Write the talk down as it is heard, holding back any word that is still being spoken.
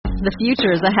The future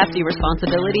is a hefty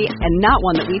responsibility and not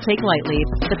one that we take lightly.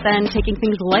 But then taking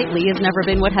things lightly has never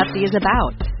been what Hefty is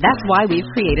about. That's why we've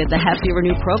created the Hefty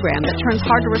Renew program that turns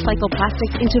hard-to-recycle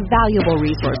plastics into valuable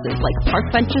resources like park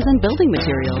benches and building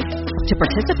materials. To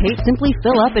participate, simply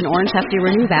fill up an orange Hefty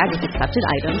Renew bag with accepted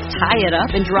items, tie it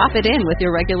up, and drop it in with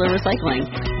your regular recycling.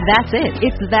 That's it.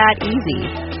 It's that easy.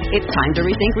 It's time to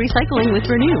rethink recycling with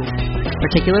Renew.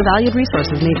 Particular valued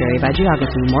resources may vary by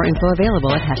geography. More info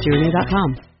available at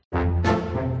heftyrenew.com.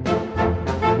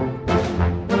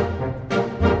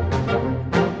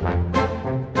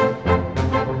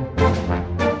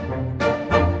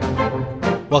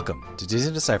 Welcome to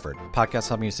Disney Deciphered, a podcast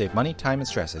helping you save money, time, and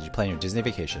stress as you plan your Disney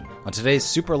vacation. On today's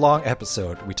super long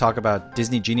episode, we talk about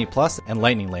Disney Genie Plus and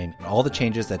Lightning Lane and all the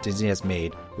changes that Disney has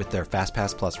made with their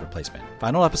Fastpass Plus replacement.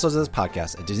 Find all episodes of this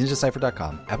podcast at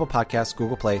DisneyDeciphered.com, Apple Podcasts,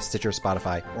 Google Play, Stitcher,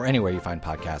 Spotify, or anywhere you find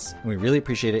podcasts. And we really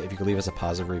appreciate it if you could leave us a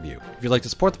positive review. If you'd like to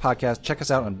support the podcast, check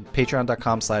us out on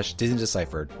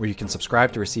patreon.com/DisneyDeciphered, where you can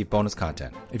subscribe to receive bonus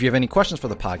content. If you have any questions for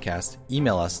the podcast,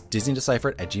 email us,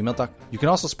 DisneyDeciphered@gmail.com. You can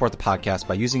also support the podcast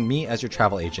by using me as your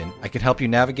travel agent. I can help you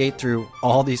navigate through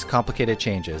all these complicated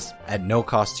changes at no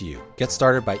cost to you. Get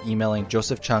started by emailing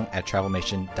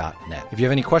josephchung@travelnation.net. If you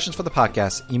have any questions for the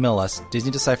podcast, email us,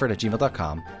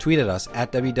 DisneyDeciphered@gmail.com, tweet at us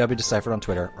at WWDeciphered on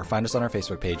Twitter, or find us on our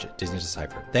Facebook page, Disney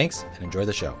Deciphered. Thanks, and enjoy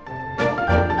the show.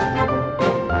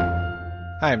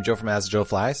 Hi, I'm Joe from As Joe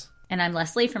Flies. And I'm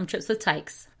Leslie from Trips with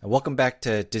Tykes. And welcome back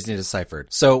to Disney Deciphered.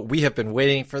 So we have been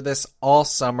waiting for this all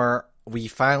summer. We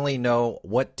finally know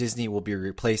what Disney will be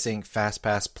replacing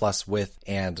Fastpass Plus with,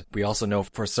 and we also know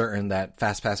for certain that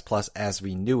Fastpass Plus as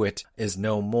we knew it is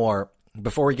no more.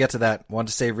 Before we get to that, I want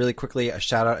to say really quickly a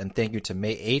shout out and thank you to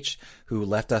May H, who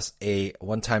left us a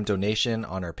one-time donation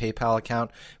on our PayPal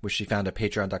account, which she found at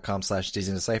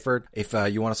patreon.com/DisneyDeciphered. If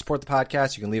you want to support the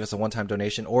podcast, you can leave us a one-time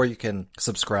donation, or you can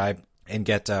subscribe and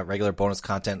get regular bonus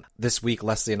content. This week,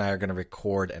 Leslie and I are going to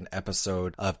record an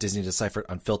episode of Disney Deciphered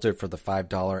Unfiltered for the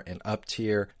 $5 and up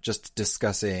tier, just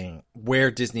discussing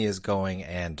where Disney is going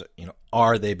and,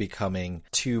 are they becoming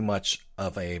too much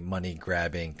of a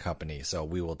money-grabbing company? So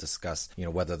we will discuss,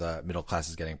 whether the middle class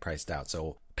is getting priced out.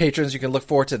 So patrons, you can look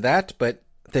forward to that, but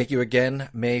thank you again,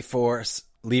 May, for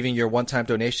leaving your one-time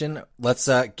donation. Let's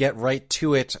get right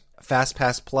to it.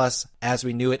 Fastpass Plus, as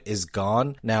we knew it, is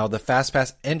gone. Now, the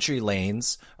Fastpass entry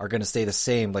lanes are going to stay the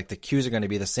same. Like, the queues are going to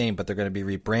be the same, but they're going to be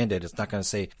rebranded. It's not going to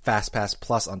say Fastpass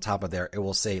Plus on top of there. It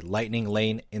will say Lightning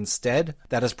Lane instead.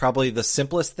 That is probably the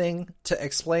simplest thing to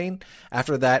explain.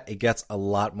 After that, it gets a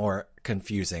lot more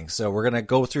confusing. So we're going to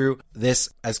go through this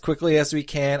as quickly as we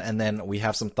can, and then we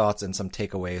have some thoughts and some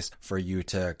takeaways for you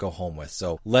to go home with.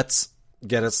 So let's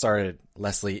get it started.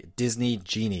 Leslie, Disney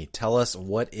Genie, tell us,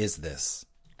 what is this?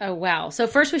 Oh, wow. So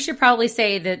first we should probably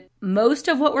say that most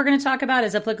of what we're going to talk about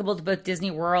is applicable to both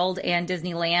Disney World and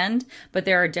Disneyland, but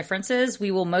there are differences. We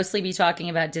will mostly be talking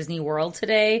about Disney World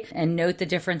today and note the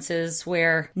differences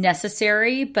where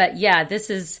necessary. But yeah, this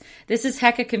is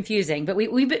hecka confusing. But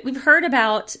we've heard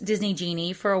about Disney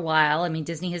Genie for a while. I mean,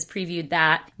 Disney has previewed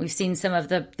that. We've seen some of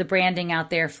the branding out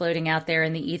there, floating out there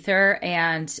in the ether,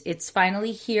 and it's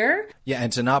finally here. Yeah,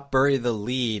 and to not bury the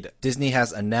lead, Disney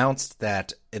has announced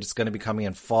that it's going to be coming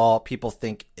in fall. People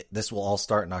think this will all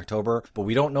start in October, but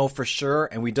we don't know for sure,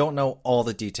 and we don't know all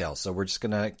the details. So we're just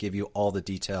going to give you all the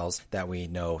details that we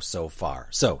know so far.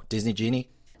 So, Disney Genie?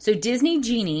 So Disney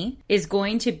Genie is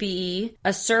going to be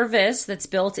a service that's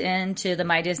built into the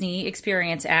My Disney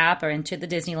Experience app or into the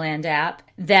Disneyland app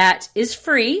that is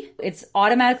free. It's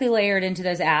automatically layered into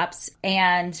those apps.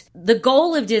 And the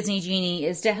goal of Disney Genie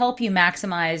is to help you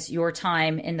maximize your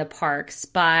time in the parks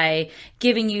by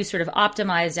giving you sort of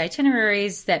optimized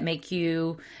itineraries that make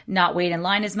you not wait in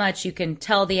line as much. You can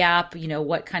tell the app,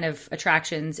 what kind of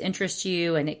attractions interest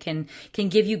you, and it can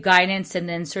give you guidance and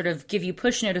then sort of give you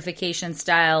push notification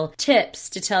style tips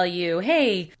to tell you,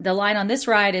 hey, the line on this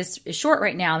ride is short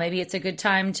right now. Maybe it's a good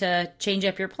time to change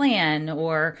up your plan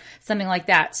or something like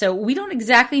that. So we don't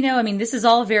exactly know. I mean, this is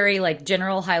all very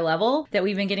general high level that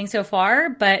we've been getting so far.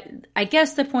 But I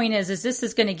guess the point is this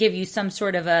is going to give you some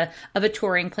sort of a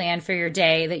touring plan for your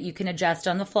day that you can adjust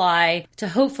on the fly to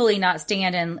hopefully not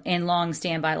stand in long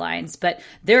standby lines. But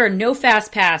there are no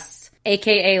fast pass,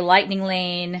 aka Lightning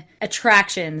Lane,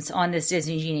 attractions on this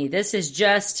Disney Genie. This is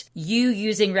just you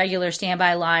using regular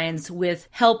standby lines with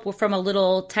help from a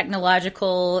little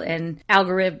technological and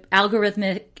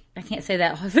algorithmic, I can't say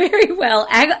that very well,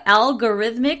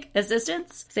 algorithmic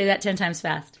assistance. Say that 10 times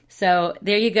fast. So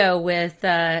there you go with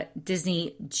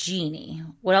Disney Genie.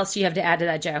 What else do you have to add to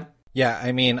that, Joe? Yeah,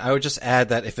 I mean, I would just add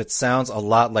that if it sounds a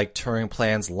lot like Turing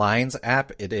Plan's Lines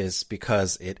app, it is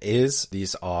because it is.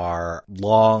 These are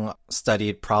long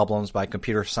studied problems by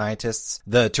computer scientists.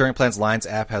 The Turing Plan's Lines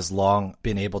app has long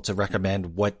been able to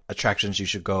recommend what attractions you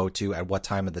should go to at what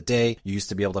time of the day. You used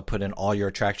to be able to put in all your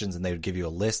attractions and they would give you a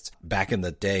list. Back in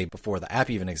the day, before the app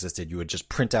even existed, you would just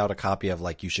print out a copy of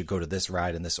like, you should go to this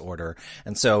ride in this order.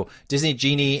 And so Disney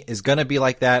Genie is going to be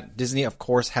like that. Disney, of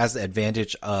course, has the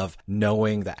advantage of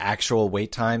knowing the actual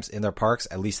wait times in their parks,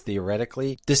 at least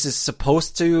theoretically. This is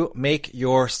supposed to make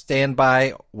your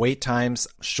standby wait times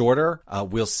shorter.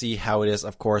 We'll see how it is,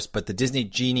 of course, but the Disney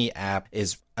Genie app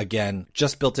is, again,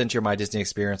 just built into your My Disney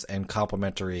experience and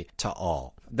complimentary to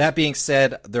all. That being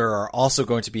said, there are also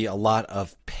going to be a lot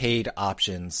of paid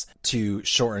options to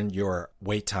shorten your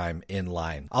wait time in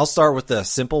line. I'll start with the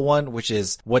simple one, which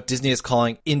is what Disney is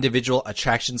calling Individual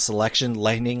Attraction Selection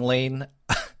Lightning Lane.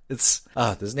 This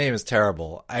name is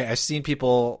terrible. I've seen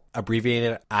people abbreviate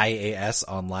it IAS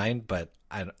online, but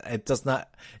it just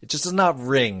does not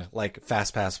ring like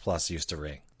Fastpass Plus used to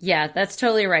ring. Yeah, that's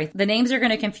totally right. The names are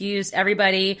going to confuse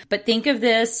everybody, but think of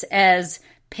this as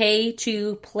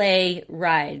pay-to-play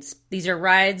rides. These are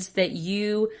rides that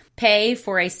you pay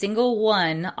for a single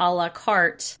one a la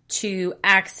carte to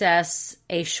access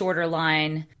a shorter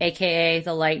line, aka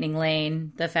the Lightning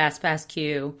Lane, the Fastpass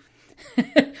queue.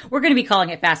 We're going to be calling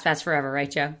it Fastpass forever, right,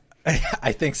 Joe?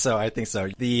 I think so.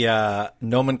 The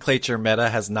nomenclature meta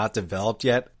has not developed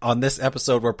yet. On this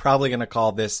episode, we're probably going to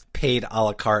call this paid a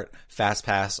la carte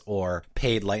Fastpass or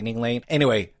paid Lightning Lane.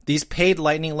 Anyway, these paid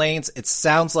Lightning Lanes, it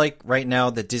sounds like right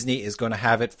now that Disney is going to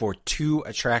have it for 2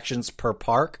 attractions per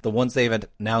park. The ones they've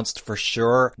announced for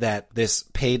sure that this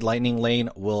paid Lightning Lane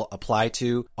will apply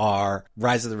to are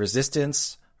Rise of the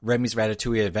Resistance, Remy's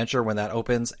Ratatouille Adventure when that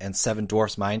opens, and Seven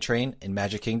Dwarfs Mine Train in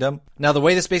Magic Kingdom. Now, the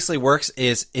way this basically works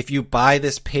is if you buy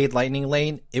this paid Lightning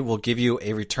Lane, it will give you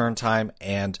a return time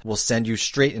and will send you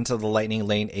straight into the Lightning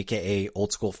Lane, aka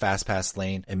old school Fastpass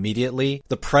lane, immediately.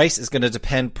 The price is going to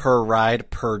depend per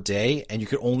ride per day, and you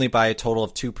can only buy a total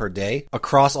of 2 per day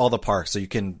across all the parks. So you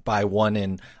can buy one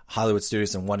in Hollywood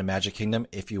Studios and one in Magic Kingdom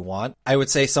if you want. I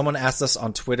would say someone asked us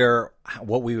on Twitter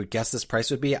what we would guess this price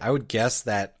would be. I would guess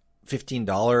that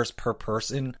 $15 per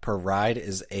person per ride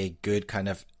is a good kind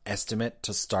of estimate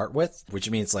to start with, which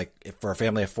means like if for a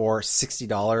family of 4,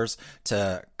 $60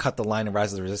 to cut the line in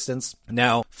Rise of the Resistance.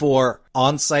 Now, for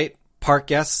on-site park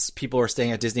guests, people who are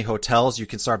staying at Disney hotels, you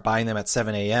can start buying them at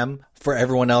 7 a.m. For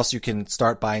everyone else, you can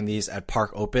start buying these at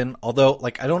park open. Although,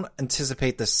 like, I don't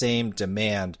anticipate the same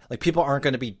demand. Like, people aren't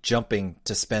going to be jumping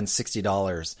to spend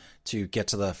 $60 to get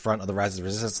to the front of the Rise of the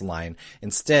Resistance line.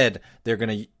 Instead, they're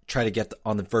going to try to get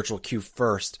on the virtual queue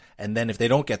first, and then if they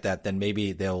don't get that, then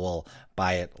maybe they will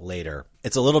buy it later.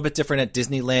 It's a little bit different at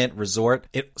Disneyland Resort.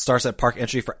 It starts at park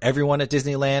entry for everyone at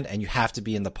Disneyland, and you have to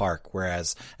be in the park,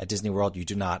 whereas at Disney World, you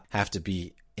do not have to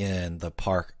be in the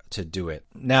park to do it.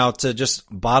 Now, to just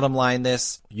bottom line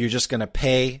this, you're just going to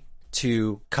pay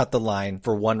to cut the line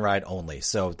for one ride only.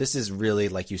 So this is really,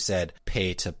 like you said,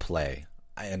 pay to play.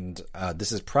 And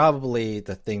this is probably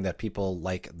the thing that people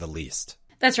like the least.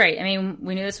 That's right. I mean,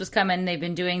 we knew this was coming. They've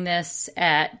been doing this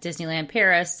at Disneyland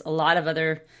Paris. A lot of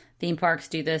other theme parks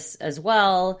do this as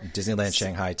well. Disneyland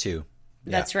Shanghai too.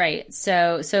 Yeah. That's right.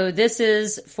 So this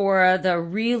is for the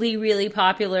really, really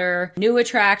popular new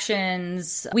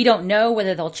attractions. We don't know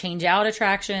whether they'll change out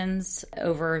attractions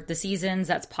over the seasons.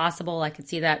 That's possible. I could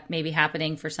see that maybe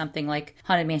happening for something like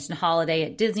Haunted Mansion Holiday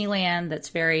at Disneyland. That's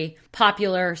very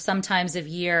popular some times of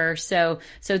year. So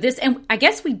this, and I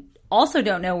guess we also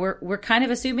don't know. We're kind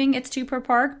of assuming it's 2 per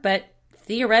park, but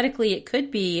theoretically it could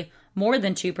be more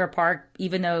than 2 per park,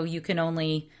 even though you can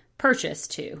only purchase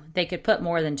 2. They could put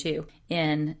more than 2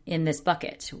 in this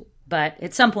bucket. But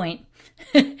at some point,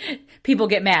 people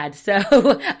get mad. So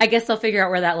I guess they'll figure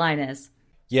out where that line is.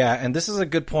 Yeah, and this is a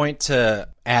good point to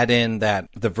add in that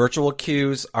the virtual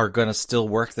queues are going to still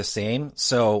work the same.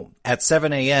 So at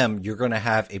 7 a.m., you're going to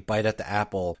have a bite at the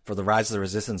apple for the Rise of the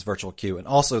Resistance virtual queue and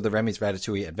also the Remy's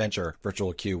Ratatouille Adventure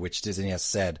virtual queue, which Disney has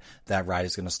said that ride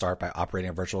is going to start by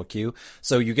operating a virtual queue.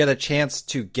 So you get a chance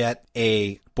to get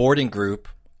a boarding group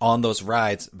on those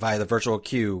rides via the virtual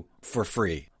queue for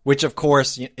free. Which, of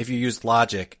course, if you use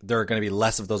logic, there are going to be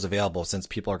less of those available since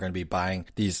people are going to be buying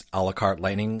these a la carte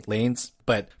lightning lanes.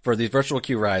 But for these virtual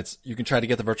queue rides, you can try to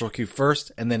get the virtual queue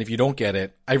first. And then if you don't get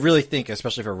it, I really think,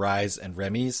 especially for Rise and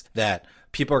Remy's, that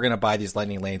people are going to buy these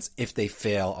lightning lanes if they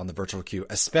fail on the virtual queue,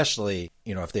 especially,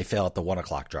 if they fail at the 1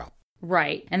 o'clock drop.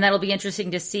 Right. And that'll be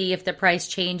interesting to see if the price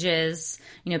changes.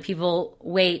 People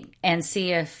wait and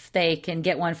see if they can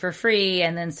get one for free.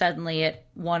 And then suddenly at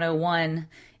 101,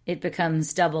 it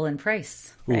becomes double in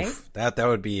price, right? Oof, that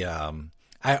would be,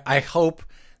 I hope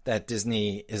that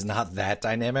Disney is not that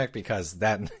dynamic, because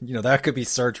that, that could be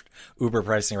surge Uber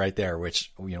pricing right there,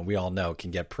 which, we all know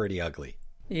can get pretty ugly.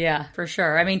 Yeah, for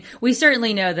sure. I mean, we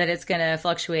certainly know that it's going to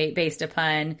fluctuate based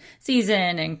upon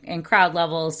season and crowd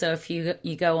levels. So if you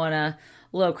go on a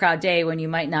low crowd day when you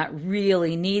might not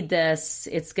really need this,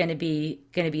 it's going to be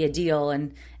a deal,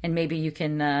 and maybe you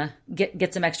can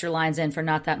get some extra lines in for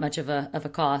not that much of a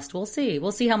cost. We'll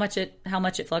see how much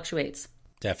it fluctuates.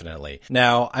 Definitely.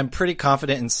 Now, I'm pretty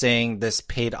confident in saying this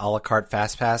paid a la carte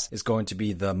Fastpass is going to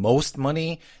be the most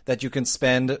money that you can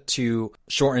spend to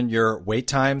shorten your wait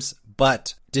times.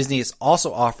 But Disney is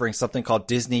also offering something called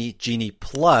Disney Genie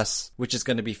Plus, which is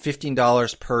going to be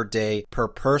 $15 per day per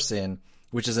person,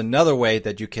 which is another way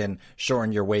that you can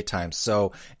shorten your wait times.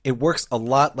 So it works a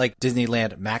lot like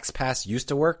Disneyland Max Pass used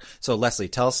to work. So Leslie,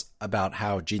 tell us about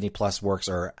how Genie Plus works,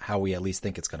 or how we at least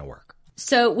think it's going to work.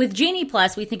 So with Genie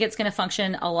Plus, we think it's going to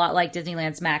function a lot like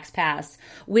Disneyland's Max Pass,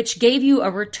 which gave you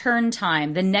a return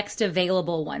time, the next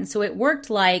available one. So it worked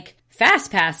like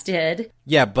Fastpass did.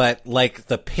 Yeah, but like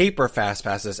the paper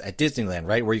Fastpasses at Disneyland,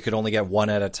 right? Where you could only get one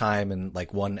at a time, and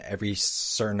like one every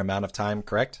certain amount of time,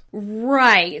 correct?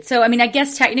 Right. So, I mean, I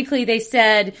guess technically they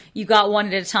said you got one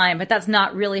at a time, but that's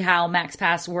not really how Max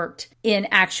Pass worked in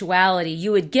actuality.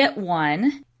 You would get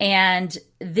one, and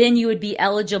then you would be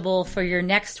eligible for your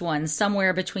next one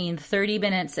somewhere between 30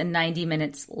 minutes and 90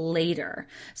 minutes later.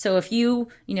 So if you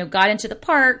got into the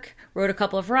park, rode a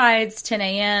couple of rides, 10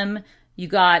 a.m., you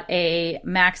got a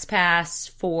Max Pass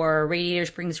for Radiator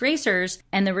Springs Racers,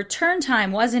 and the return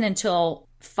time wasn't until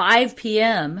 5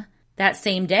 p.m. that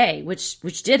same day,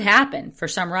 which did happen for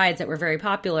some rides that were very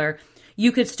popular.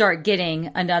 You could start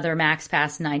getting another Max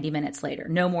Pass 90 minutes later,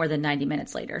 no more than 90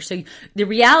 minutes later. So the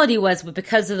reality was,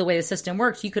 because of the way the system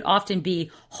works, you could often be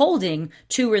holding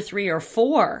 2 or 3 or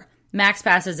 4 Max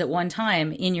Passes at one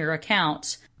time in your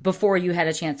account before you had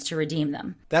a chance to redeem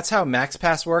them. That's how Max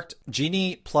Pass worked.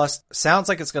 Genie Plus sounds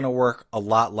like it's going to work a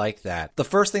lot like that. The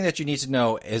first thing that you need to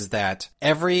know is that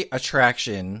every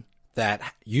attraction that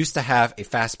used to have a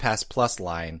Fastpass Plus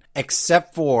line,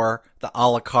 except for the a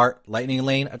la carte Lightning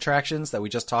Lane attractions that we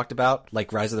just talked about,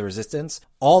 like Rise of the Resistance,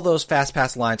 all those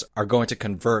Fastpass lines are going to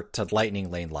convert to Lightning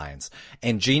Lane lines.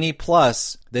 And Genie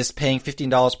Plus, this paying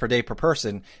 $15 per day per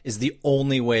person, is the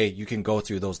only way you can go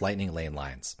through those Lightning Lane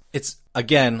lines. It's,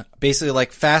 again, basically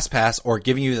like Fastpass, or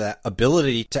giving you that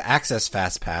ability to access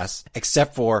Fastpass,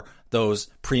 except for those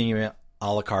premium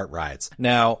a la carte rides.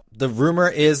 Now, the rumor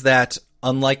is that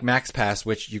unlike Max Pass,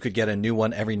 which you could get a new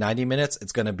one every 90 minutes,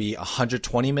 it's going to be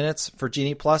 120 minutes for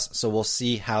Genie Plus. So we'll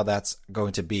see how that's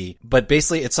going to be. But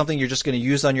basically, it's something you're just going to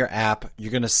use on your app.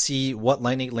 You're going to see what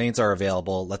Lightning Lanes are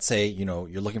available. Let's say,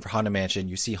 you're looking for Haunted Mansion.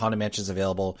 You see Haunted Mansion's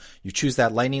available. You choose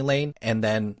that Lightning Lane, and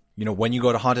then when you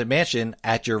go to Haunted Mansion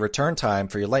at your return time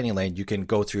for your Lightning Lane, you can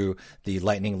go through the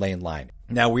Lightning Lane line.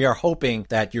 Now, we are hoping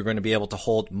that you're going to be able to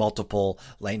hold multiple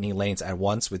Lightning Lanes at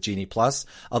once with Genie Plus.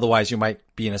 Otherwise, you might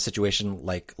be in a situation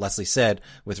like Leslie said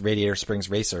with Radiator Springs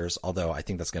Racers, although I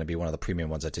think that's going to be one of the premium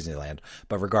ones at Disneyland.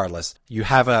 But regardless, you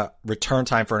have a return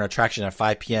time for an attraction at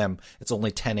 5 p.m. It's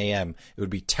only 10 a.m. It would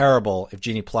be terrible if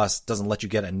Genie Plus doesn't let you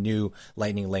get a new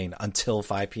Lightning Lane until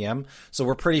 5 p.m. So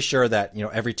we're pretty sure that,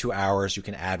 every 2 hours you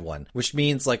can add one, which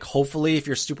means like hopefully if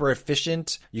you're super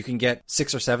efficient, you can get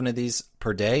 6 or 7 of these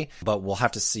per day, but we'll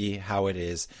have to see how it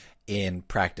is in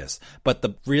practice. But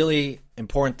the really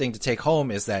important thing to take home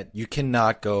is that you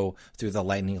cannot go through the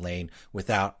Lightning Lane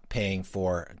without paying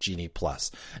for Genie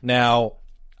Plus. Now,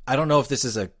 I don't know if this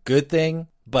is a good thing,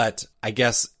 but I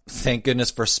guess thank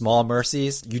goodness for small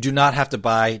mercies. You do not have to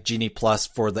buy Genie Plus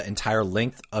for the entire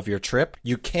length of your trip.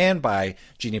 You can buy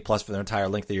Genie Plus for the entire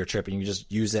length of your trip, and you just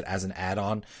use it as an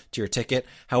add-on to your ticket.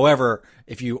 However,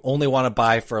 if you only want to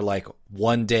buy for like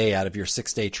one day out of your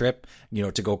 6-day trip,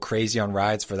 to go crazy on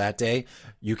rides for that day,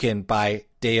 you can buy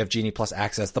day of Genie Plus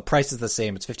access. The price is the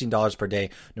same. It's $15 per day,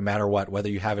 no matter what, whether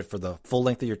you have it for the full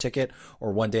length of your ticket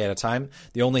or one day at a time.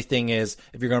 The only thing is,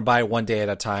 if you're going to buy one day at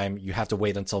a time, you have to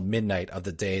wait until midnight of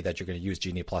the day that you're going to use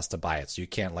Genie Plus to buy it. So you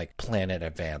can't like plan in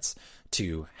advance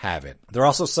to have it. There are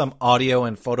also some audio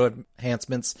and photo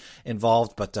enhancements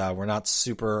involved, but we're not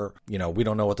super, we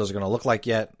don't know what those are going to look like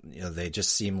yet. They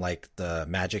just seem like the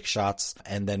magic shots.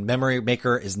 And then Memory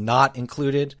Maker is not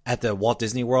included at the Walt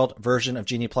Disney World version of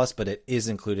Genie Plus, but it is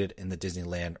included in the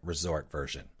Disneyland Resort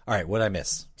version. All right, what'd I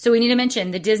miss? So we need to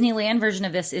mention the Disneyland version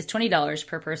of this is $20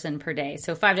 per person per day.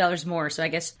 So $5 more. So I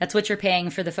guess that's what you're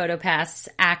paying for the PhotoPass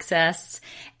access.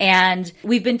 And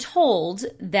we've been told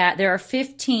that there are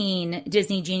 15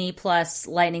 Disney Genie Plus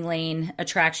Lightning Lane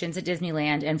attractions at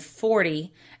Disneyland and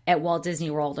 40 at Walt Disney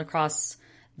World across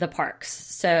the parks.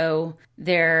 So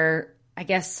they're, I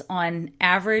guess on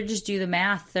average, do the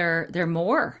math, they're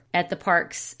more at the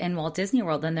parks in Walt Disney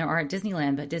World than there are at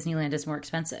Disneyland, but Disneyland is more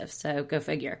expensive. So go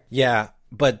figure. Yeah,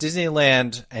 but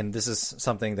Disneyland, and this is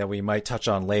something that we might touch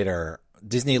on later,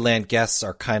 Disneyland guests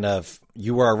are kind of,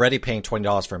 you were already paying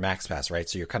 $20 for Max Pass, right?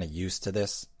 So you're kind of used to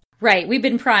this. Right. We've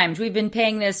been primed. We've been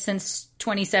paying this since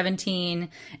 2017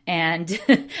 and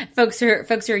folks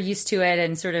are used to it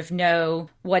and sort of know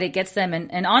what it gets them.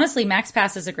 And honestly, Max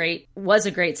Pass was a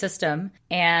great system.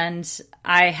 And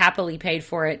I happily paid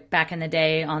for it back in the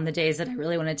day on the days that I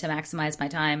really wanted to maximize my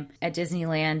time at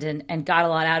Disneyland and got a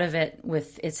lot out of it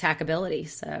with its hackability.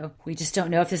 So we just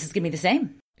don't know if this is going to be the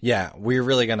same. Yeah, we're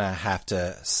really going to have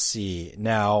to see.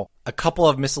 Now, a couple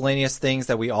of miscellaneous things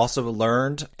that we also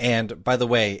learned. And by the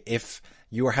way, if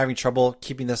you are having trouble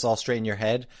keeping this all straight in your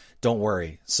head, don't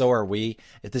worry. So are we.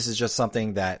 If this is just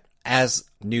something that as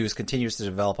news continues to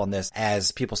develop on this,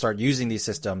 as people start using these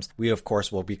systems, we of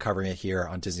course will be covering it here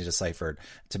on Disney Deciphered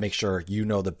to make sure you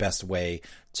know the best way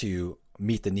to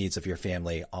meet the needs of your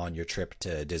family on your trip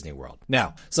to Disney World.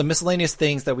 Now, some miscellaneous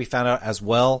things that we found out as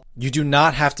well. You do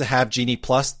not have to have Genie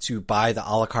Plus to buy the a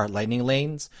la carte lightning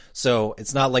lanes. So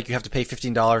it's not like you have to pay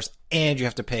 $15 and you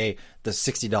have to pay the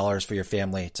 $60 for your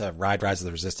family to ride Rise of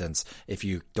the Resistance if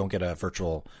you don't get a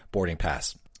virtual boarding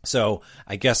pass. So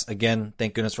I guess, again,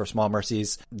 thank goodness for small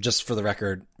mercies. Just for the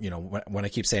record, when I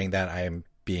keep saying that, I am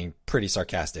being pretty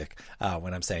sarcastic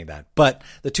when I'm saying that. But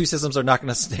the two systems are not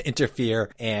going to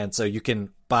interfere. And so you can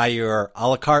buy your a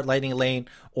la carte lightning lane,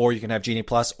 or you can have Genie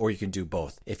Plus, or you can do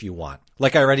both if you want.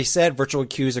 Like I already said, virtual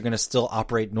queues are going to still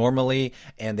operate normally,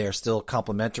 and they're still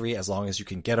complimentary as long as you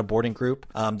can get a boarding group.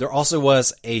 There also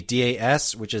was a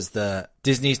DAS, which is the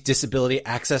Disney's Disability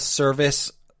Access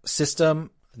Service system.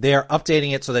 They're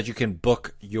updating it so that you can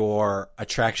book your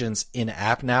attractions in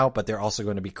app now, but they're also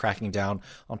going to be cracking down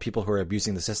on people who are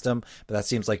abusing the system. But that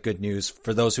seems like good news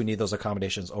for those who need those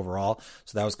accommodations overall.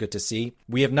 So that was good to see.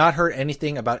 We have not heard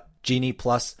anything about Genie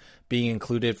Plus being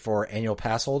included for annual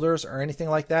pass holders or anything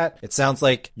like that. It sounds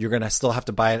like you're going to still have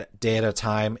to buy it a day at a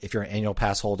time if you're an annual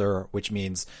pass holder, which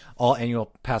means all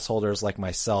annual pass holders like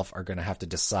myself are going to have to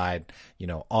decide,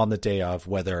 on the day of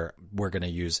whether we're going to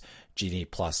use Genie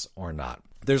Plus or not.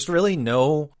 There's really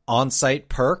no on-site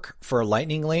perk for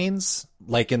lightning lanes.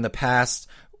 Like in the past,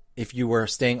 if you were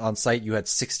staying on site, you had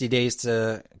 60 days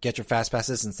to get your fast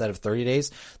passes instead of 30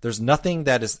 days. There's nothing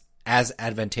that is as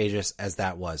advantageous as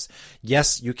that was.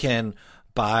 Yes, you can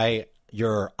buy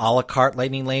your a la carte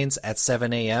lightning lanes at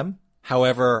 7 a.m.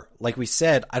 However, like we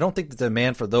said, I don't think the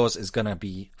demand for those is going to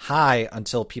be high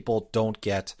until people don't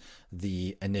get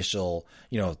the initial,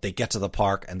 they get to the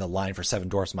park and the line for Seven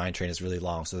Dwarfs Mine Train is really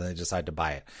long, so then they decide to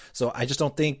buy it. So I just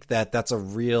don't think that that's a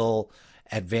real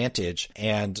advantage.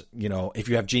 And, if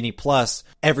you have Genie Plus,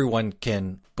 everyone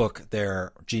can book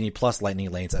their Genie Plus lightning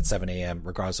lanes at 7 a.m.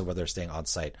 regardless of whether they're staying on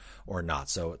site or not.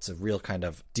 So it's a real kind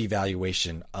of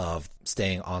devaluation of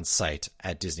staying on site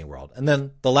at Disney World. And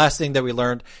then the last thing that we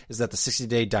learned is that the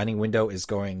 60-day dining window is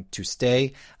going to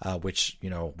stay, which,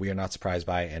 we are not surprised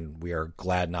by, and we are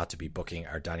glad not to be booking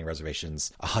our dining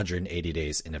reservations 180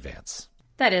 days in advance.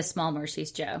 That is small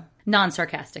mercies, Joe.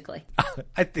 Non-sarcastically.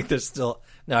 I think there's still...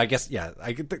 No, I guess, yeah.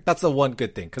 I think that's the one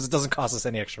good thing, because it doesn't cost us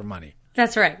any extra money.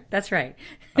 That's right.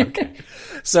 Okay.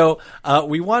 So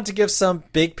we want to give some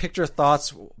big picture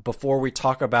thoughts before we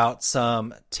talk about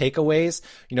some takeaways.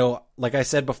 Like I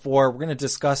said before, we're going to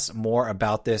discuss more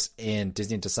about this in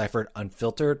Disney Deciphered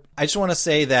Unfiltered. I just want to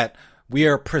say that we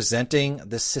are presenting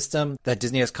this system that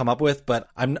Disney has come up with, but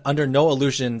I'm under no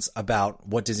illusions about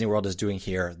what Disney World is doing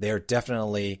here. They're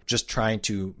definitely just trying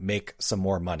to make some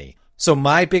more money. So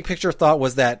my big picture thought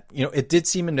was that, it did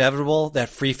seem inevitable that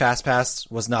free Fastpass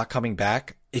was not coming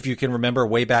back. If you can remember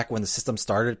way back when the system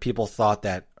started, people thought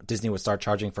that Disney would start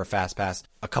charging for Fastpass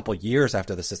a couple years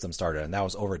after the system started, and that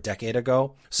was over a decade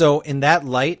ago. So in that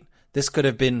light, this could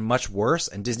have been much worse,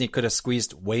 and Disney could have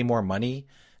squeezed way more money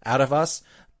out of us.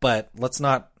 But let's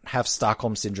not have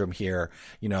Stockholm Syndrome here.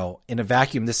 In a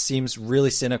vacuum, this seems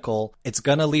really cynical. It's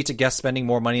going to lead to guests spending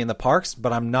more money in the parks,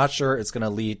 but I'm not sure it's going to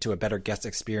lead to a better guest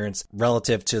experience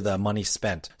relative to the money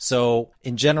spent. So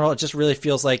in general, it just really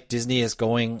feels like Disney is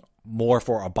going more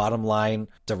for a bottom line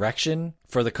direction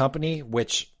for the company,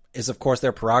 which is, of course,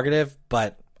 their prerogative.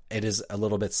 But it is a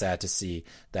little bit sad to see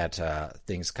that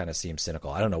things kind of seem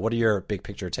cynical. I don't know. What are your big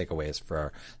picture takeaways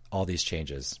for all these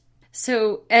changes?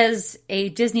 So as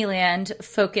a Disneyland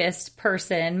focused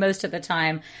person, most of the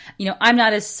time, I'm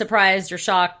not as surprised or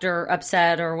shocked or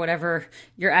upset or whatever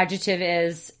your adjective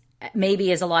is,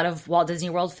 maybe as a lot of Walt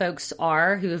Disney World folks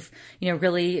are, who've,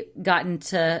 really gotten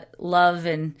to love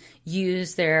and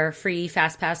use their free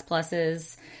Fastpass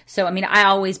pluses. So, I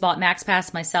always bought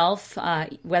MaxPass myself,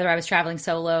 whether I was traveling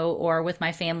solo or with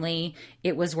my family.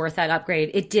 It was worth that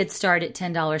upgrade. It did start at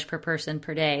 $10 per person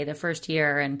per day the first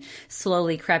year and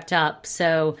slowly crept up.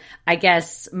 So I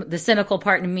guess the cynical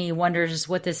part in me wonders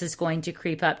what this is going to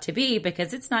creep up to be,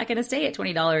 because it's not going to stay at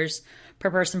 $20 per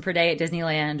person per day at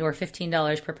Disneyland or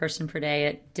 $15 per person per day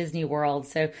at Disney World.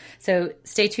 So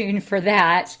stay tuned for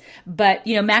that. But,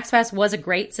 MaxPass was a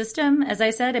great system, as I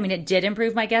said. It did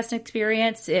improve my guest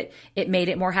experience. It made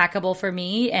it more hackable for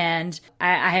me. And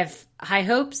I have high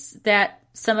hopes that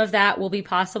some of that will be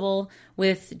possible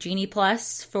with Genie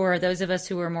Plus for those of us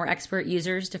who are more expert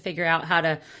users to figure out how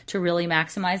to really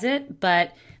maximize it.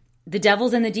 But the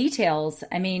devil's in the details.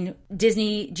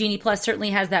 Disney Genie Plus certainly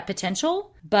has that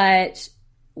potential, but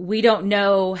we don't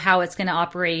know how it's going to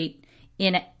operate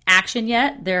in action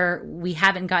yet. We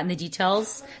haven't gotten the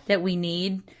details that we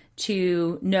need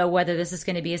to know whether this is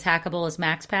going to be as hackable as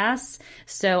MaxPass.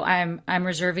 So I'm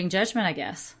reserving judgment, I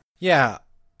guess. Yeah,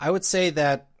 I would say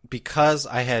that because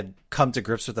I had come to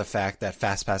grips with the fact that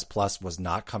Fastpass Plus was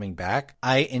not coming back,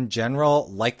 I in general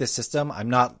like this system. I'm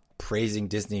not praising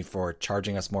Disney for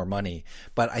charging us more money,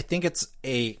 but I think it's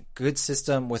a good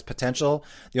system with potential.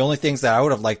 The only things that I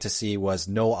would have liked to see was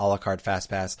no a la carte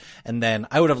Fastpass, and then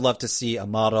I would have loved to see a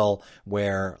model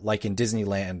where, like in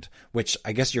Disneyland, which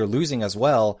I guess you're losing as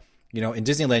well, in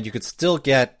Disneyland, you could still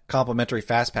get complimentary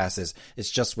fast passes. It's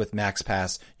just with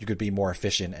MaxPass, you could be more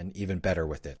efficient and even better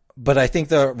with it. But I think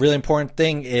the really important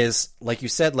thing is, like you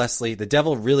said, Leslie, the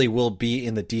devil really will be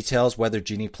in the details, whether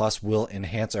Genie Plus will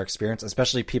enhance our experience,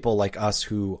 especially people like us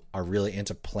who are really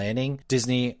into planning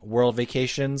Disney World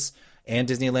vacations and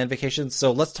Disneyland vacations.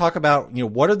 So let's talk about,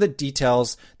 what are the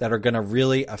details that are going to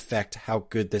really affect how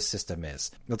good this system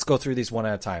is? Let's go through these one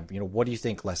at a time. What do you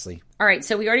think, Leslie? All right.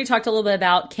 So we already talked a little bit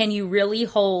about, can you really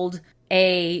hold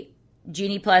a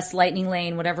Genie Plus Lightning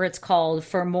Lane, whatever it's called,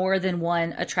 for more than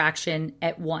one attraction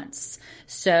at once?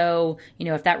 So,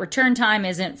 if that return time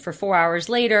isn't for 4 hours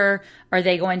later, are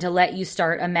they going to let you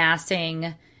start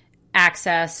amassing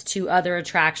access to other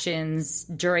attractions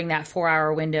during that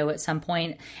 4-hour window at some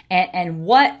point? And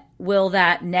what will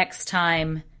that next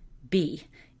time be?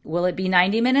 Will it be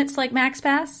 90 minutes like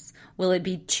MaxPass? Will it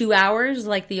be 2 hours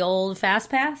like the old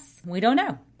Fastpass? We don't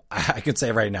know. I can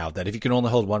say right now that if you can only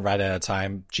hold one ride at a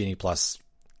time, Genie Plus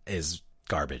is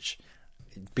garbage.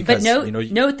 Because, but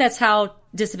note that's how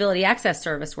Disability Access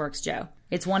Service works, Joe.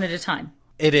 It's one at a time.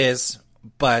 It is,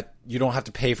 but you don't have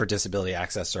to pay for Disability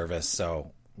Access Service,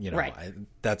 so right.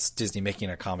 That's Disney making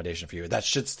an accommodation for you. That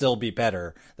should still be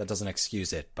better. That doesn't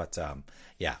excuse it, but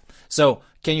yeah. So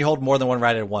can you hold more than one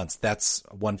ride at once? That's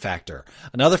one factor.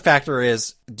 Another factor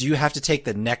is, do you have to take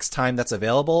the next time that's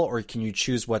available, or can you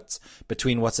choose what's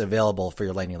available for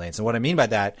your Lightning Lanes? And what I mean by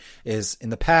that is, in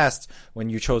the past, when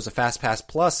you chose a Fastpass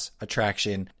Plus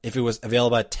attraction, if it was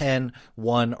available at 10,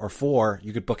 1, or 4,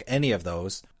 you could book any of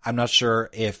those. I'm not sure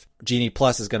if Genie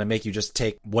Plus is going to make you just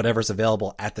take whatever's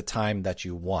available at the time that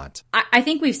you want. I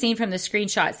think we've seen from the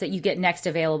screenshots that you get next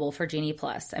available for Genie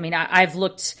Plus. I've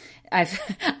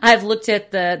looked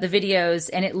at the videos,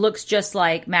 and it looks just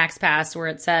like MaxPass, where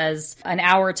it says an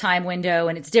hour time window,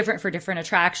 and it's different for different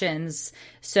attractions.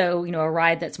 So, a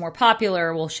ride that's more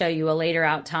popular will show you a later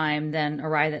out time than a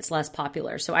ride that's less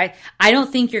popular. So I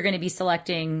don't think you're going to be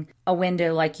selecting a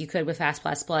window like you could with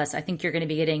Fastpass Plus. I think you're going to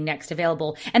be getting next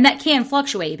available. And that can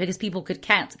fluctuate because people could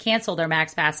cancel their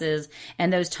Max Passes,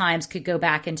 and those times could go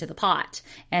back into the pot,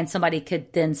 and somebody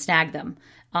could then snag them.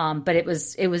 But it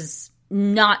was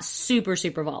not super,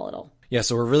 super volatile. Yeah,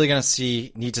 so we're really going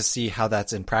to need to see how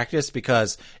that's in practice,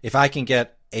 because if I can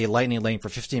get a Lightning Lane for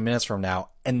 15 minutes from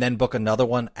now and then book another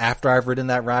one after I've ridden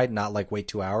that ride, not like wait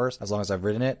 2 hours, as long as I've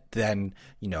ridden it, then,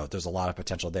 there's a lot of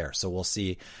potential there. So we'll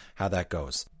see how that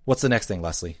goes. What's the next thing,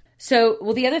 Leslie? So,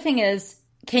 the other thing is,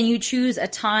 can you choose a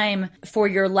time for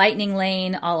your Lightning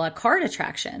Lane a la carte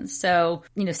attractions? So,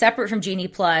 separate from Genie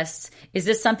Plus, is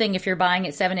this something, if you're buying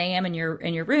at 7 a.m. in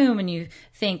your room and you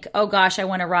think, oh gosh, I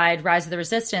want to ride Rise of the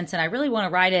Resistance, and I really want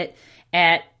to ride it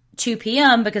at 2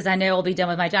 p.m. because I know I'll be done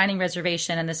with my dining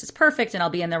reservation and this is perfect and I'll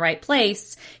be in the right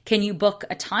place. Can you book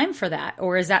a time for that?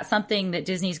 Or is that something that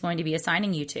Disney's going to be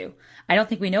assigning you to? I don't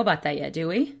think we know about that yet, do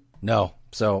we? No.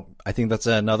 So I think that's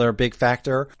another big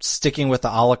factor. Sticking with the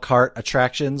a la carte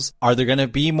attractions, are there going to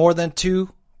be more than 2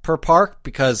 per park?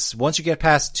 Because once you get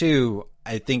past 2,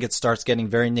 I think it starts getting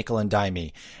very nickel and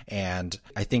dimey. And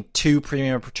I think 2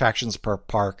 premium attractions per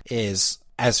park is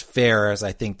as fair as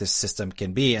I think this system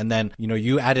can be. And then,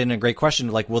 you add in a great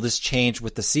question, like, will this change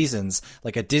with the seasons?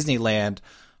 Like at Disneyland,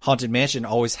 Haunted Mansion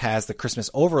always has the Christmas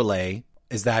overlay.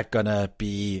 Is that going to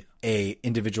be a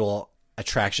individual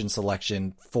attraction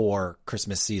selection for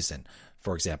Christmas season,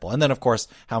 for example? And then, of course,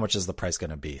 how much is the price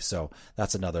going to be? So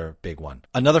that's another big one.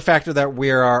 Another factor that we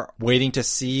are waiting to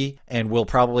see, and we'll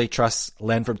probably trust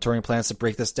Len from Touring Plans to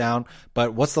break this down,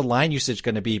 but what's the line usage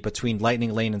going to be between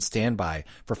Lightning Lane and Standby?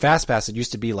 For Fastpass, it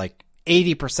used to be like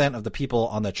 80% of the people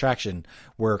on the attraction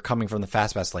were coming from the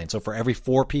Fastpass lane. So for every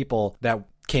 4 people that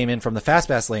came in from the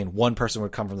Fastpass lane, 1 person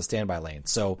would come from the Standby lane.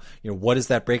 So, what is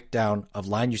that breakdown of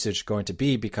line usage going to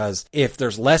be? Because if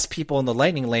there's less people in the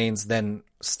Lightning lanes, then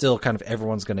still kind of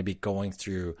everyone's going to be going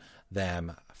through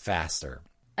them faster.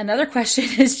 Another question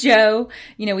is, Joe,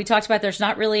 we talked about there's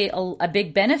not really a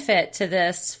big benefit to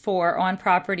this for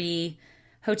on-property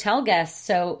hotel guests.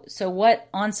 So what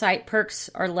on-site perks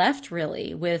are left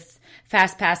really with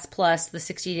Fastpass Plus, the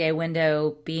 60-day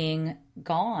window being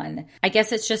gone? I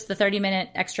guess it's just the 30-minute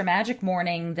extra magic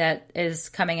morning that is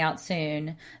coming out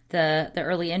soon, the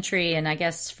early entry, and I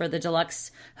guess for the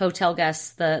deluxe hotel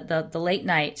guests, the late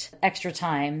night extra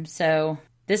time. So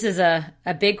this is a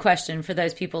big question for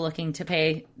those people looking to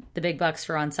pay the big bucks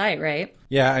for on-site, right?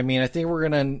 Yeah, I mean, I think we're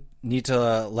going to need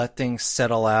to let things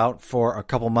settle out for a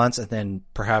couple months and then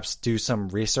perhaps do some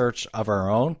research of our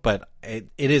own. But it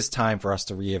is time for us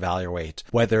to reevaluate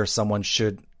whether someone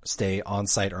should stay on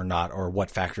site or not, or what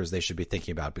factors they should be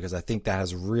thinking about, because I think that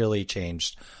has really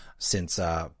changed since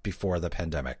before the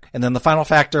pandemic. And then the final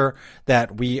factor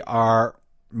that we are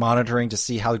monitoring to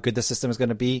see how good the system is going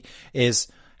to be is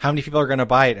how many people are going to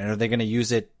buy it, and are they going to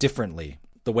use it differently?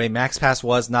 The way MaxPass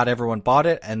was, not everyone bought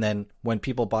it. And then when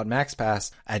people bought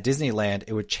MaxPass at Disneyland,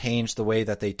 it would change the way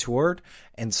that they toured.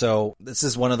 And so this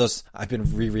is one of those, I've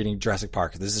been rereading Jurassic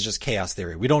Park. This is just chaos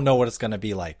theory. We don't know what it's going to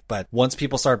be like. But once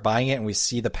people start buying it and we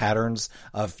see the patterns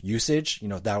of usage,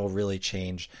 that will really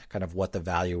change kind of what the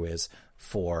value is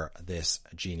for this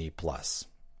Genie Plus.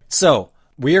 So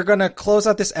we are going to close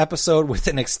out this episode with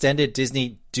an extended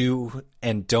Disney do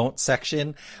and don't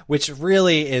section, which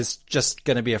really is just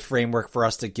going to be a framework for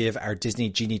us to give our Disney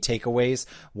Genie takeaways,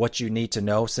 what you need to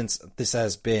know, since this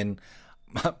has been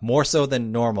more so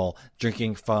than normal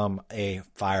drinking from a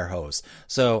fire hose.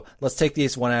 So let's take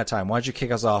these one at a time. Why don't you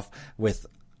kick us off with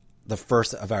the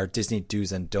first of our Disney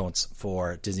do's and don'ts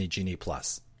for Disney Genie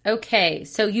Plus? Okay,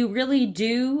 so you really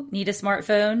do need a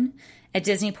smartphone at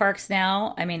Disney parks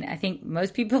now. I mean, I think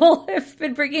most people have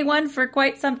been bringing one for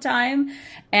quite some time,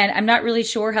 and I'm not really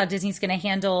sure how Disney's going to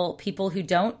handle people who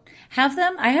don't have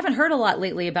them. I haven't heard a lot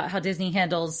lately about how Disney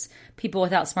handles people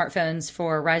without smartphones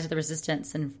for Rise of the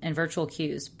Resistance and virtual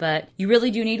queues, but you really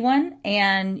do need one,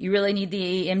 and you really need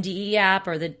the MDE app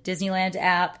or the Disneyland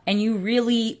app, and you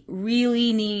really,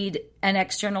 really need an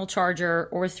external charger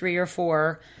or 3 or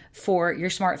 4 for your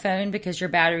smartphone, because your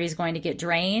battery is going to get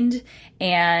drained,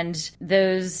 and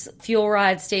those fuel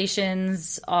rod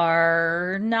stations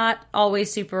are not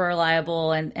always super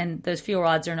reliable, and those fuel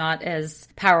rods are not as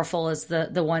powerful as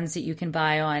the ones that you can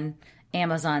buy on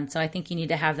Amazon. So I think you need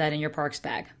to have that in your parks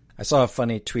bag. I saw a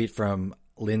funny tweet from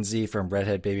Lindsay from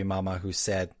Redhead Baby Mama who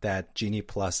said that Genie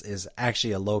Plus is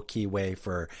actually a low-key way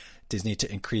for Disney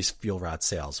to increase fuel rod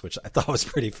sales, which I thought was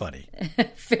pretty funny.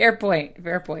 Fair point.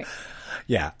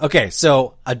 Yeah. Okay.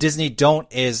 So a Disney don't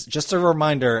is just a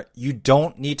reminder, you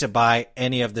don't need to buy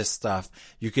any of this stuff.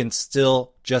 You can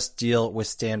still just deal with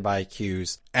standby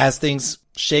queues. As things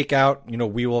shake out,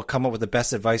 we will come up with the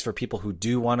best advice for people who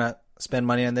do want to spend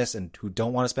money on this and who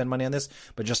don't want to spend money on this.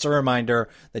 But just a reminder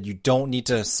that you don't need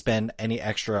to spend any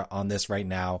extra on this right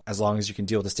now, as long as you can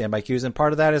deal with the standby queues. And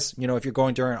part of that is, if you're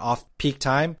going during off-peak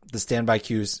time, the standby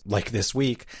queues like this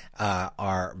week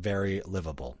are very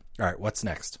livable. All right, what's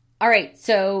next? All right,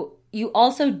 so you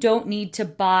also don't need to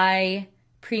buy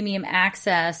premium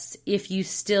access if you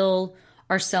still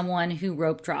are someone who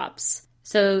rope drops.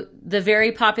 So the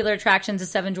very popular attractions, the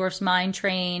Seven Dwarfs Mine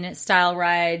Train style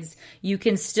rides, you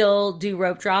can still do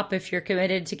rope drop if you're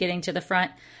committed to getting to the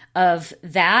front of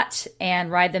that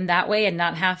and ride them that way and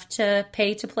not have to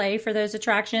pay to play for those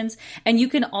attractions. And you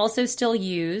can also still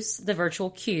use the virtual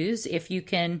queues if you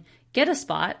can get a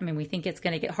spot. I mean, we think it's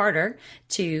going to get harder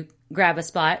to grab a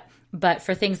spot but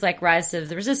for things like Rise of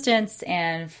the Resistance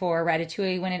and for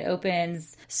Ratatouille when it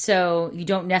opens. So you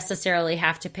don't necessarily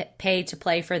have to pay to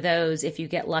play for those if you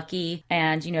get lucky.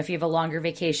 And, if you have a longer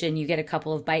vacation, you get a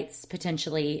couple of bites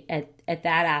potentially at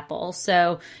that apple.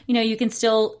 So, you can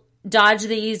still dodge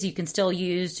these. You can still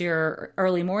use your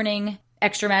early morning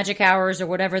extra magic hours or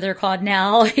whatever they're called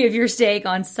now if you're staying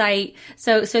on site.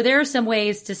 So there are some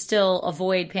ways to still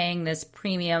avoid paying this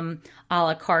premium a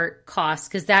la carte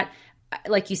cost, because that,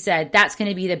 like you said, that's going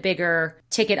to be the bigger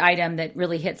ticket item that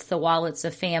really hits the wallets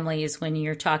of families when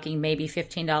you're talking maybe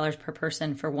 $15 per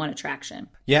person for one attraction.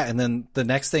 Yeah. And then the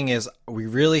next thing is, we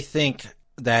really think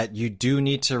that you do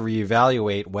need to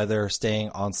reevaluate whether staying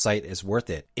on site is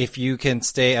worth it. If you can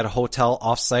stay at a hotel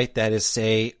off site that is,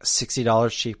 say,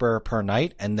 $60 cheaper per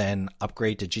night and then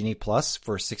upgrade to Genie Plus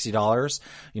for $60,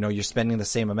 you're spending the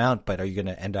same amount, but are you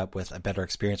going to end up with a better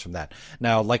experience from that?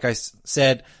 Now, like I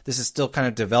said, this is still kind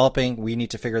of developing. We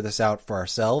need to figure this out for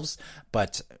ourselves,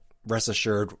 but rest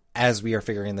assured, as we are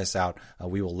figuring this out,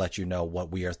 we will let you know what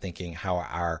we are thinking, how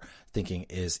our thinking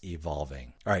is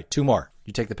evolving. All right, 2 more.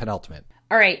 You take the penultimate.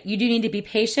 All right, you do need to be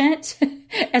patient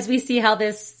as we see how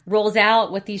this rolls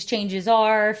out, what these changes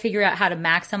are, figure out how to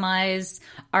maximize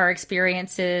our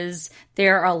experiences.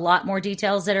 There are a lot more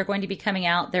details that are going to be coming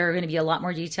out. There are going to be a lot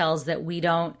more details that we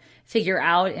don't figure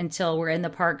out until we're in the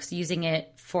parks using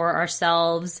it for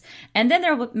ourselves. And then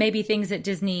there may be things that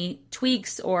Disney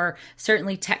tweaks, or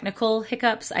certainly technical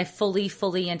hiccups. I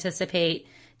fully anticipate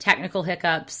technical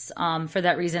hiccups. For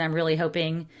that reason, I'm really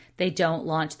hoping they don't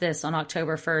launch this on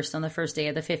October 1st, on the first day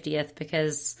of the 50th,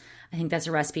 because I think that's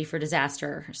a recipe for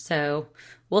disaster. So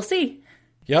we'll see.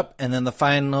 Yep. And then the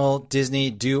final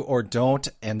Disney do or don't,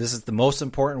 and this is the most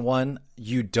important one.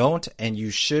 You don't and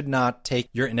you should not take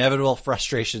your inevitable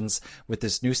frustrations with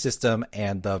this new system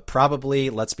and the probably,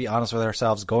 let's be honest with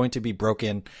ourselves, going to be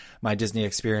broken My Disney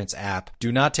Experience app.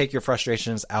 Do not take your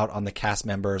frustrations out on the cast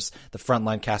members, the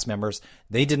frontline cast members.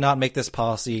 They did not make this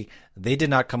policy. They did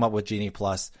not come up with Genie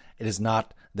Plus. It is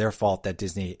not their fault that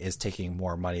Disney is taking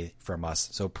more money from us.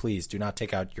 So please do not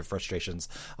take out your frustrations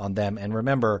on them. And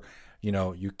remember,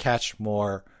 you catch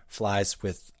more flies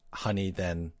with honey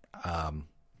than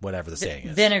whatever the saying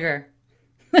is. Vinegar.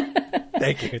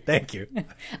 Thank you.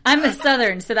 I'm a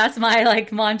Southern, so that's my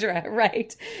mantra,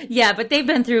 right? Yeah, but they've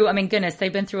been through,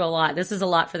 they've been through a lot. This is a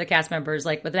lot for the cast members,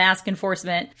 with mask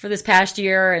enforcement for this past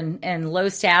year and low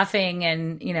staffing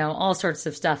and, all sorts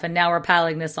of stuff. And now we're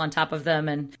piling this on top of them,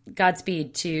 and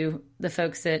Godspeed to the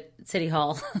folks at City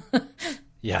Hall.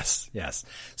 Yes.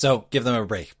 So give them a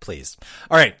break, please.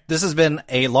 All right. This has been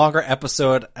a longer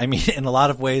episode. In a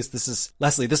lot of ways,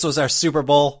 Leslie, this was our Super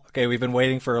Bowl. Okay. We've been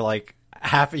waiting for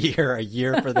half a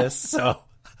year for this. So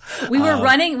we were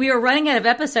running out of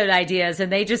episode ideas,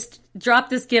 and they just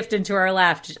dropped this gift into our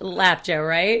lap, Joe,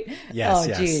 right? Yes.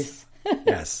 Oh, geez.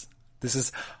 Yes. This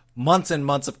is months and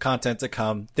months of content to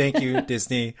come. Thank you,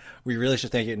 Disney. We really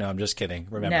should thank you. No, I'm just kidding.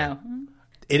 Remember. No.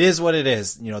 It is what it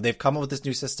is. They've come up with this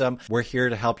new system. We're here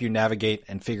to help you navigate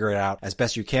and figure it out as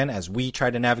best you can, as we try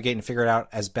to navigate and figure it out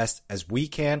as best as we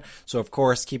can. So, of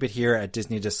course, keep it here at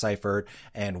Disney Deciphered,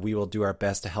 and we will do our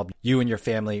best to help you and your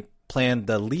family plan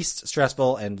the least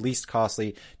stressful and least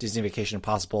costly Disney vacation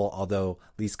possible, although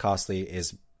least costly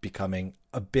is becoming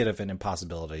a bit of an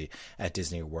impossibility at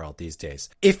Disney World these days.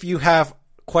 If you have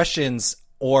questions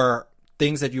or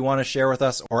things that you want to share with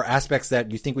us, or aspects that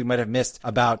you think we might have missed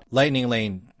about Lightning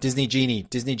Lane, Disney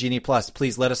Genie Plus,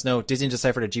 please let us know.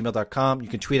 DisneyDeciphered@gmail.com. You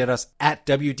can tweet at us at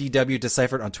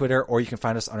WDWDeciphered on Twitter, or you can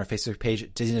find us on our Facebook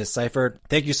page, Disney Deciphered.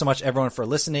 Thank you so much, everyone, for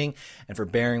listening and for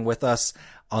bearing with us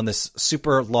on this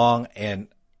super long and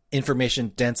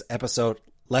information-dense episode.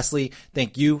 Leslie,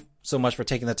 thank you so much for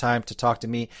taking the time to talk to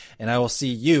me, and I will see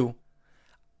you.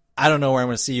 I don't know where I'm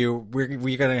going to see you. We're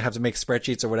going to have to make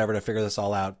spreadsheets or whatever to figure this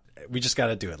all out. We just got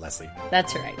to do it, Leslie.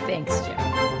 That's right. Thanks,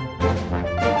 Joe.